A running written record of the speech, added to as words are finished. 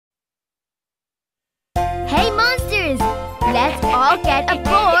Let's all get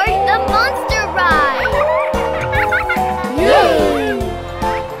aboard the monster ride! Yay!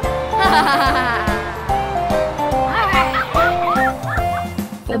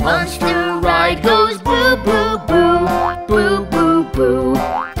 The monster ride goes boo boo boo, boo boo boo,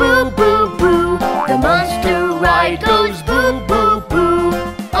 boo boo boo. The monster ride goes boo boo boo,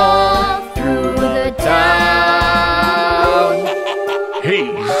 all through the town.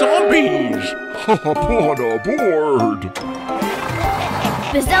 Hey, zombies! Hop aboard!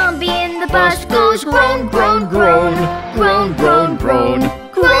 The zombie in the bus goes groan, groan, groan, groan, groan, groan,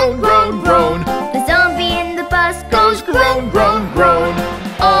 groan, groan, groan. The zombie in the bus goes groan, groan, groan,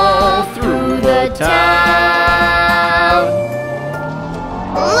 all through the town.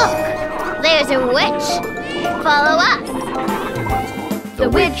 Look, there's a witch. Follow us. The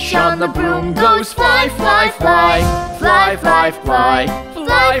witch on the broom goes fly, fly, fly, fly, fly, fly,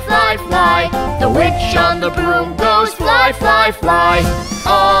 fly, fly, fly. The witch on the broom goes fly, fly, fly,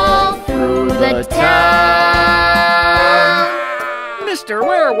 all through the town. Mr.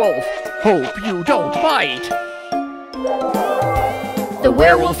 Werewolf, hope you don't bite. The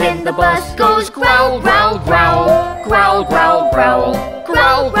werewolf in the bus goes growl, growl, growl, growl, growl, growl,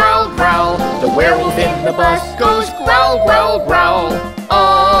 growl, growl, growl. The werewolf in the bus goes growl, growl, growl,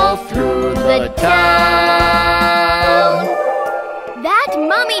 all through the town. That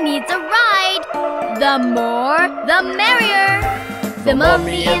mummy needs a ride. The more, the merrier. The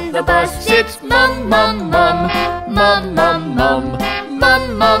mummy in the bus sits mum, mum, mum, mum, mum, mum,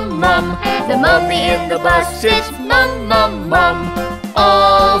 mum, mum, mum. The mummy in the bus sits mum, mum, mum,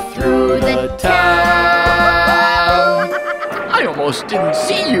 all through the town. I almost didn't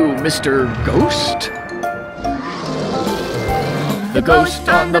see you, Mr. Ghost. The ghost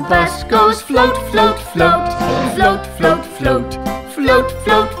on the bus goes float, float, float, float, float, float, float,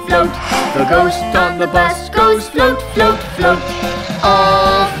 float, float. The ghost on the bus goes float, float, float,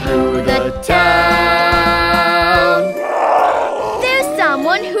 all through the town. There's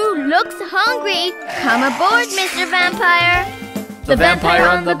someone who looks hungry. Come aboard, Mr. Vampire. The vampire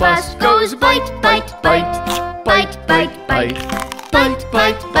on the bus goes bite, bite, bite, bite, bite, bite, bite,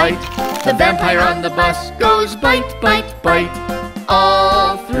 bite, bite. The vampire on the bus goes bite, bite, bite,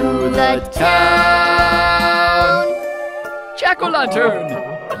 all through the town.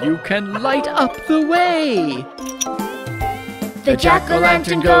 Jack-o'-lantern, you can light up the way. The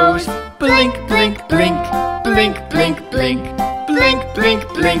jack-o'-lantern goes blink, blink, blink, blink, blink, blink, blink, blink,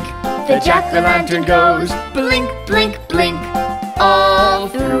 blink. The jack-o'-lantern goes blink, blink, blink, all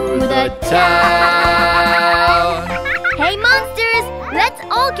through the town. Hey monsters, let's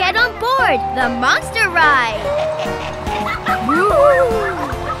all get on board the monster ride. Woo!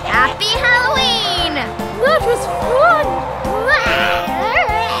 Happy Halloween!